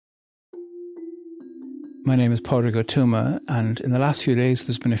My name is Pádraig Tuma, and in the last few days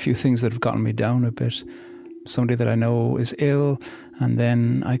there's been a few things that have gotten me down a bit. Somebody that I know is ill, and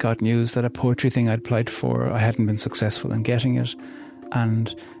then I got news that a poetry thing I'd applied for, I hadn't been successful in getting it.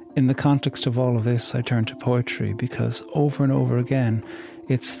 And in the context of all of this, I turned to poetry because over and over again,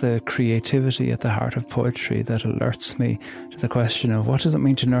 it's the creativity at the heart of poetry that alerts me to the question of what does it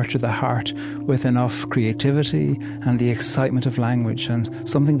mean to nurture the heart with enough creativity and the excitement of language and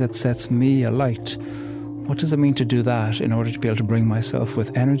something that sets me alight. What does it mean to do that in order to be able to bring myself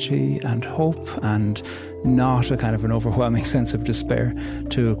with energy and hope and not a kind of an overwhelming sense of despair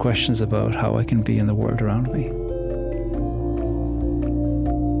to questions about how I can be in the world around me?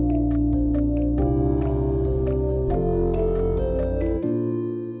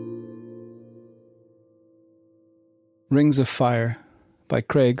 Rings of Fire by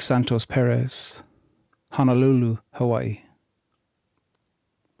Santos Perez, Honolulu, Hawaii.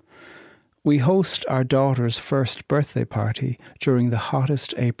 We host our daughter's first birthday party during the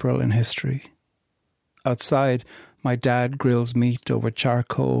hottest April in history. Outside, my dad grills meat over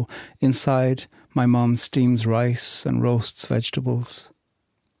charcoal. Inside, my mum steams rice and roasts vegetables.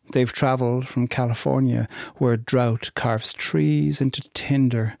 They've travelled from California, where drought carves trees into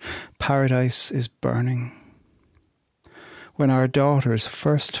tinder. Paradise is burning. When our daughter's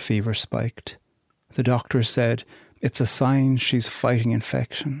first fever spiked, the doctor said it's a sign she's fighting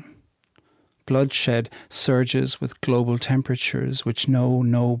infection. Bloodshed surges with global temperatures which know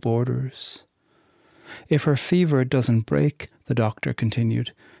no borders. If her fever doesn't break, the doctor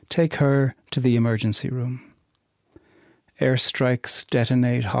continued, take her to the emergency room. Airstrikes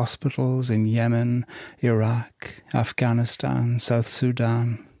detonate hospitals in Yemen, Iraq, Afghanistan, South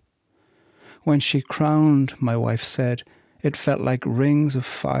Sudan. When she crowned, my wife said, it felt like rings of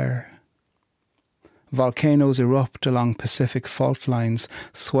fire. Volcanoes erupt along Pacific fault lines,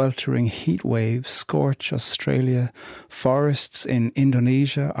 sweltering heat waves scorch Australia. Forests in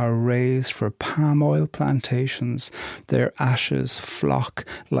Indonesia are razed for palm oil plantations. Their ashes flock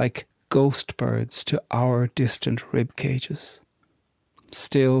like ghost birds to our distant rib cages.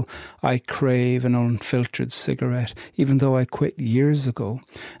 Still, I crave an unfiltered cigarette, even though I quit years ago,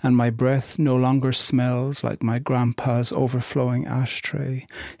 and my breath no longer smells like my grandpa's overflowing ashtray.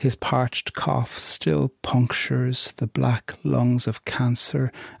 His parched cough still punctures the black lungs of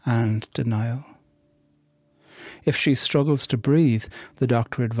cancer and denial. If she struggles to breathe, the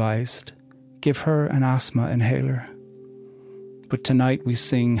doctor advised, give her an asthma inhaler. But tonight we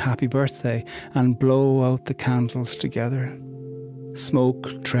sing Happy Birthday and blow out the candles together.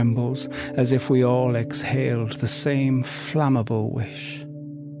 Smoke trembles as if we all exhaled the same flammable wish.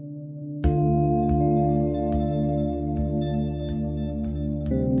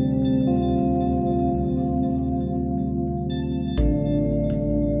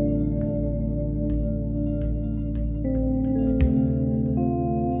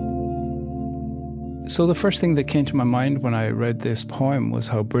 So the first thing that came to my mind when I read this poem was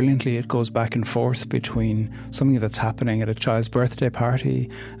how brilliantly it goes back and forth between something that's happening at a child's birthday party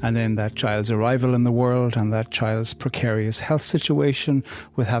and then that child's arrival in the world and that child's precarious health situation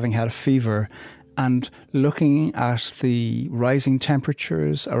with having had a fever, and looking at the rising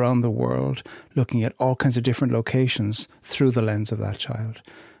temperatures around the world, looking at all kinds of different locations through the lens of that child.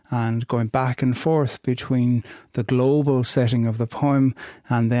 And going back and forth between the global setting of the poem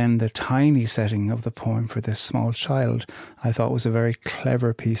and then the tiny setting of the poem for this small child, I thought was a very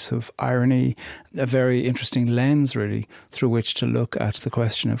clever piece of irony, a very interesting lens, really, through which to look at the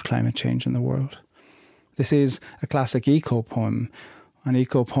question of climate change in the world. This is a classic eco-poem. An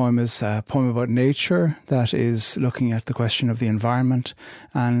eco-poem is a poem about nature that is looking at the question of the environment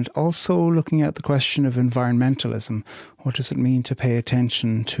and also looking at the question of environmentalism. What does it mean to pay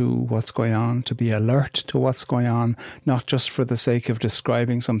attention to what's going on, to be alert to what's going on, not just for the sake of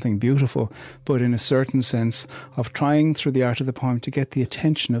describing something beautiful, but in a certain sense of trying through the art of the poem to get the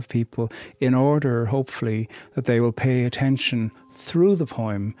attention of people in order, hopefully, that they will pay attention through the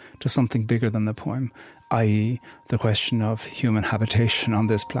poem to something bigger than the poem, i.e. the question of human habitation on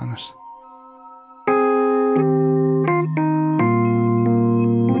this planet.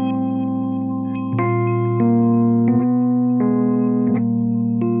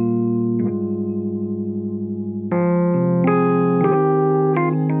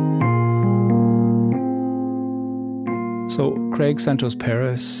 So Santos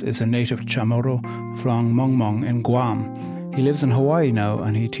Perez is a native Chamorro from Mongmong in Guam. He lives in Hawaii now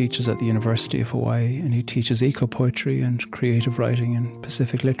and he teaches at the University of Hawaii and he teaches eco-poetry and creative writing and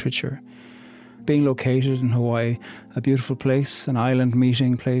Pacific literature. Being located in Hawaii, a beautiful place, an island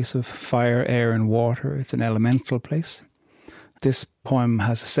meeting place of fire, air and water. It's an elemental place. This poem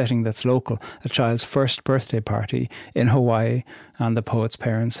has a setting that's local, a child's first birthday party in Hawaii, and the poet's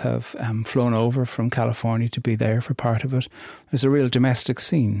parents have flown over from California to be there for part of it. There's a real domestic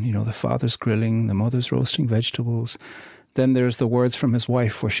scene, you know, the father's grilling, the mother's roasting vegetables. Then there's the words from his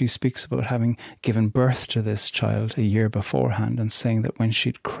wife where she speaks about having given birth to this child a year beforehand and saying that when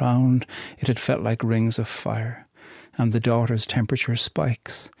she'd crowned, it had felt like rings of fire. And the daughter's temperature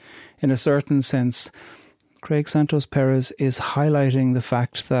spikes. In a certain sense, Craig Santos Perez is highlighting the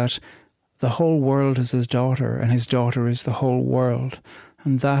fact that the whole world is his daughter and his daughter is the whole world.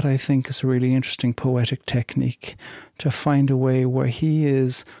 And that, I think, is a really interesting poetic technique, to find a way where he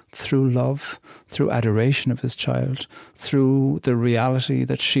is, through love, through adoration of his child, through the reality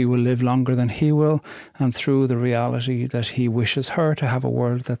that she will live longer than he will, and through the reality that he wishes her to have a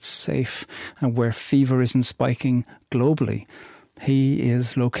world that's safe and where fever isn't spiking globally. He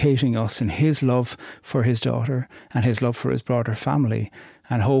is locating us in his love for his daughter and his love for his broader family,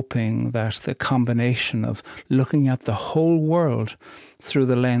 and hoping that the combination of looking at the whole world through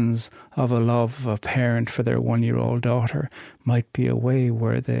the lens of a love of a parent for their 1-year-old daughter might be a way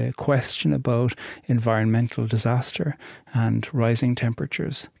where the question about environmental disaster and rising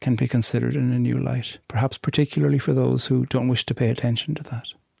temperatures can be considered in a new light, perhaps particularly for those who don't wish to pay attention to that.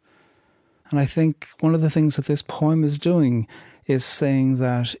 And I think one of the things that this poem is doing is saying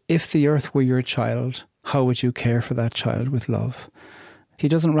that if the earth were your child, how would you care for that child with love? He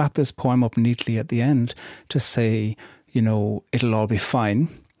doesn't wrap this poem up neatly at the end to say, you know, it'll all be fine,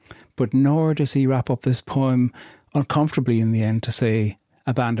 but nor does he wrap up this poem uncomfortably in the end to say,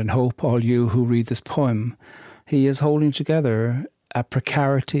 abandon hope, all you who read this poem. He is holding together a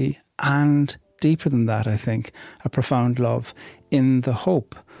precarity and, deeper than that, I think, a profound love in the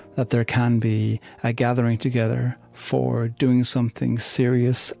hope that there can be a gathering together for doing something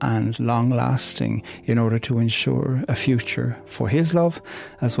serious and long-lasting in order to ensure a future for his love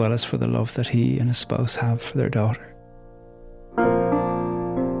as well as for the love that he and his spouse have for their daughter.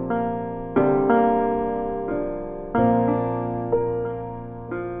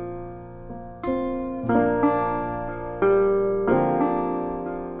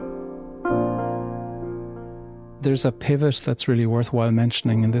 There's a pivot that's really worthwhile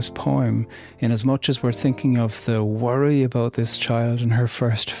mentioning in this poem, in as much as we're thinking of the worry about this child and her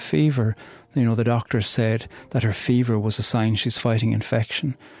first fever. You know, the doctor said that her fever was a sign she's fighting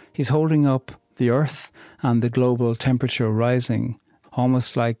infection. He's holding up the earth and the global temperature rising,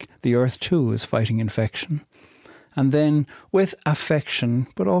 almost like the earth too is fighting infection. And then, with affection,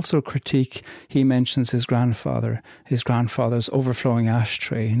 but also critique, he mentions his grandfather's overflowing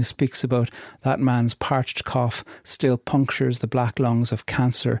ashtray, and he speaks about that man's parched cough still punctures the black lungs of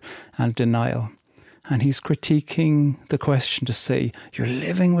cancer and denial. And he's critiquing the question to say, you're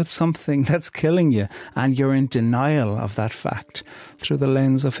living with something that's killing you, and you're in denial of that fact through the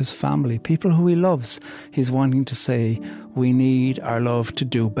lens of his family, people who he loves. He's wanting to say, we need our love to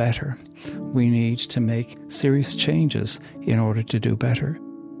do better. We need to make serious changes in order to do better.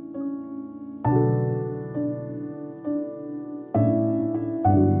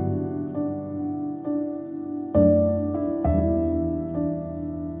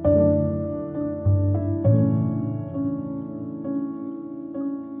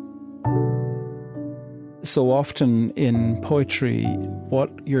 So often in poetry, what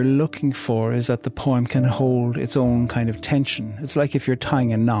you're looking for is that the poem can hold its own kind of tension. It's like if you're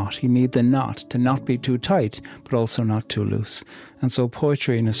tying a knot, you need the knot to not be too tight, but also not too loose. And so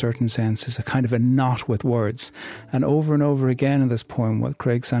poetry, in a certain sense, is a kind of a knot with words. And over again in this poem, what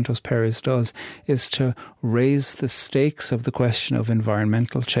Craig Santos Perez does is to raise the stakes of the question of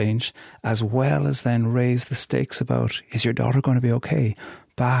environmental change, as well as then raise the stakes about, is your daughter going to be okay?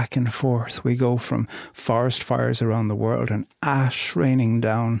 Back and forth we go from forest fires around the world and ash raining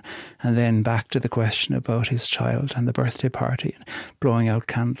down, and then back to the question about his child and the birthday party and blowing out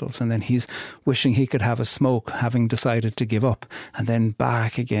candles, and then he's wishing he could have a smoke, having decided to give up, and then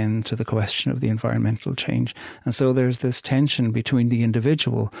back again to the question of the environmental change. And so there's this tension between the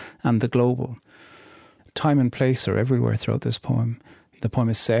individual and the global. Time and place are everywhere throughout this poem. The poem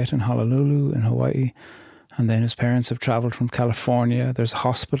is set in Honolulu in Hawaii. And then his parents have travelled from California. There's a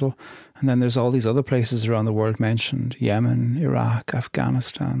hospital. And then there's all these other places around the world mentioned. Yemen, Iraq,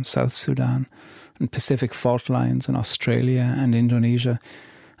 Afghanistan, South Sudan, and Pacific fault lines in Australia and Indonesia.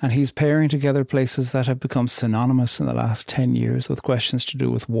 And he's pairing together places that have become synonymous in the last 10 years with questions to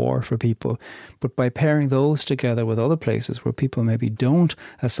do with war for people. But by pairing those together with other places where people maybe don't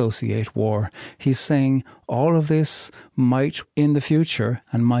associate war, he's saying all of this might in the future,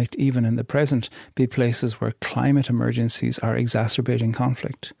 and might even in the present, be places where climate emergencies are exacerbating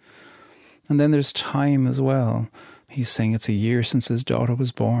conflict. And then there's time as well. He's saying it's a year since his daughter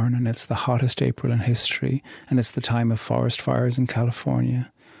was born, and it's the hottest April in history, and it's the time of forest fires in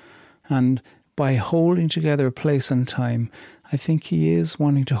California. And by holding together place and time, I think he is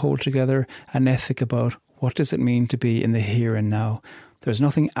wanting to hold together an ethic about what does it mean to be in the here and now. There's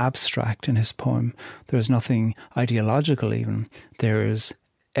nothing abstract in his poem. There's nothing ideological even. There is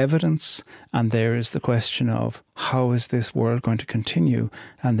evidence, and there is the question of how is this world going to continue,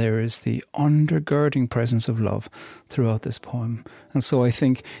 and there is the undergirding presence of love throughout this poem. And so I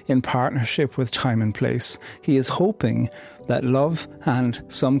think in partnership with time and place, he is hoping that love and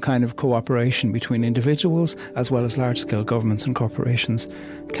some kind of cooperation between individuals as well as large-scale governments and corporations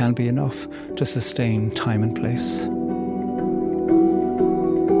can be enough to sustain time and place.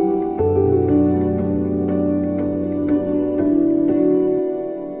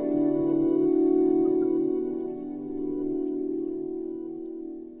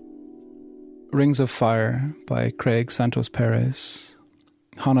 Rings of Fire by Craig Santos Perez,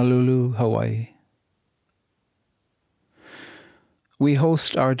 Honolulu, Hawaii. We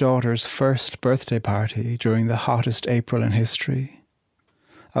host our daughter's first birthday party during the hottest April in history.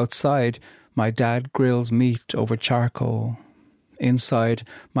 Outside, my dad grills meat over charcoal. Inside,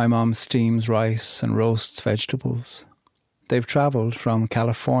 my mom steams rice and roasts vegetables. They've travelled from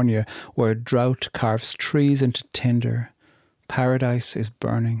California, where drought carves trees into tinder. Paradise is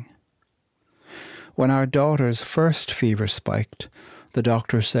burning. When our daughter's first fever spiked, the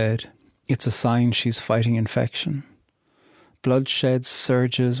doctor said, it's a sign she's fighting infection. Bloodshed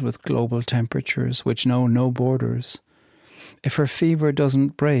surges with global temperatures which know no borders. If her fever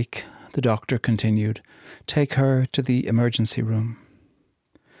doesn't break, the doctor continued, take her to the emergency room.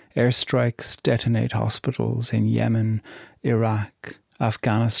 Airstrikes detonate hospitals in Yemen, Iraq,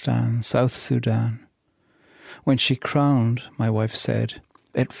 Afghanistan, South Sudan. When she crowned, my wife said,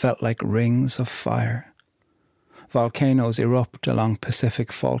 it felt like rings of fire. Volcanoes erupt along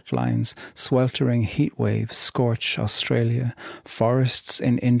Pacific fault lines, sweltering heat waves scorch Australia. Forests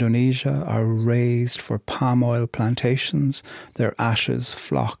in Indonesia are razed for palm oil plantations. Their ashes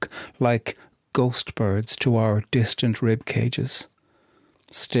flock like ghost birds to our distant rib cages.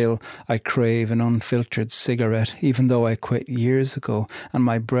 Still, I crave an unfiltered cigarette, even though I quit years ago, and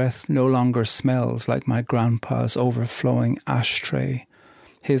my breath no longer smells like my grandpa's overflowing ashtray.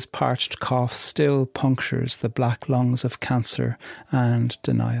 His parched cough still punctures the black lungs of cancer and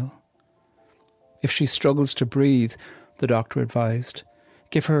denial. If she struggles to breathe, the doctor advised,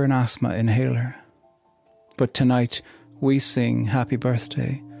 give her an asthma inhaler. But tonight we sing Happy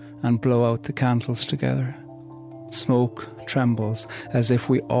Birthday and blow out the candles together. Smoke trembles as if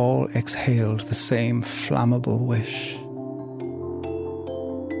we all exhaled the same flammable wish.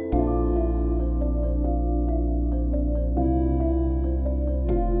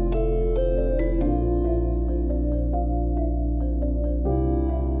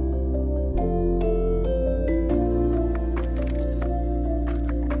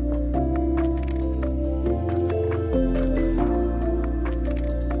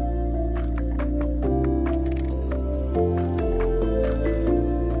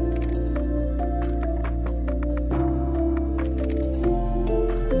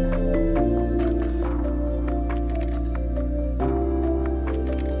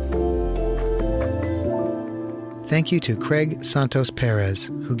 Thank you to Craig Santos Perez,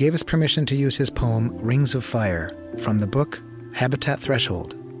 who gave us permission to use his poem Rings of Fire from the book Habitat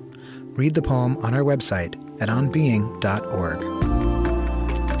Threshold. Read the poem on our website at onbeing.org.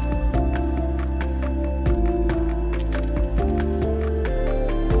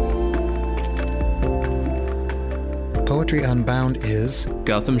 Poetry Unbound is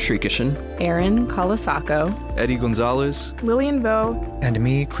Gautam Shrikishan, Aaron Colasacco, Eddie Gonzalez, Lillian Vo, and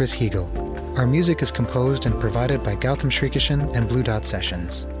me, Chris Hegel. Our music is composed and provided by Gautam Shrikishan and Blue Dot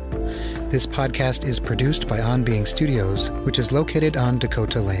Sessions. This podcast is produced by On Being Studios, which is located on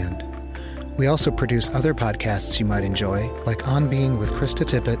Dakota land. We also produce other podcasts you might enjoy, like On Being with Krista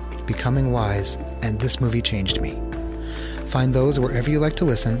Tippett, Becoming Wise, and This Movie Changed Me. Find those wherever you like to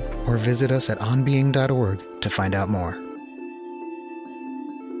listen, or visit us at onbeing.org to find out more.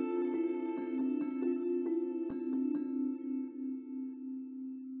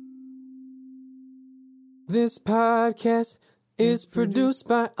 This podcast is produced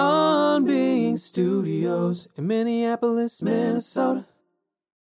by On Being Studios in Minneapolis, Minnesota.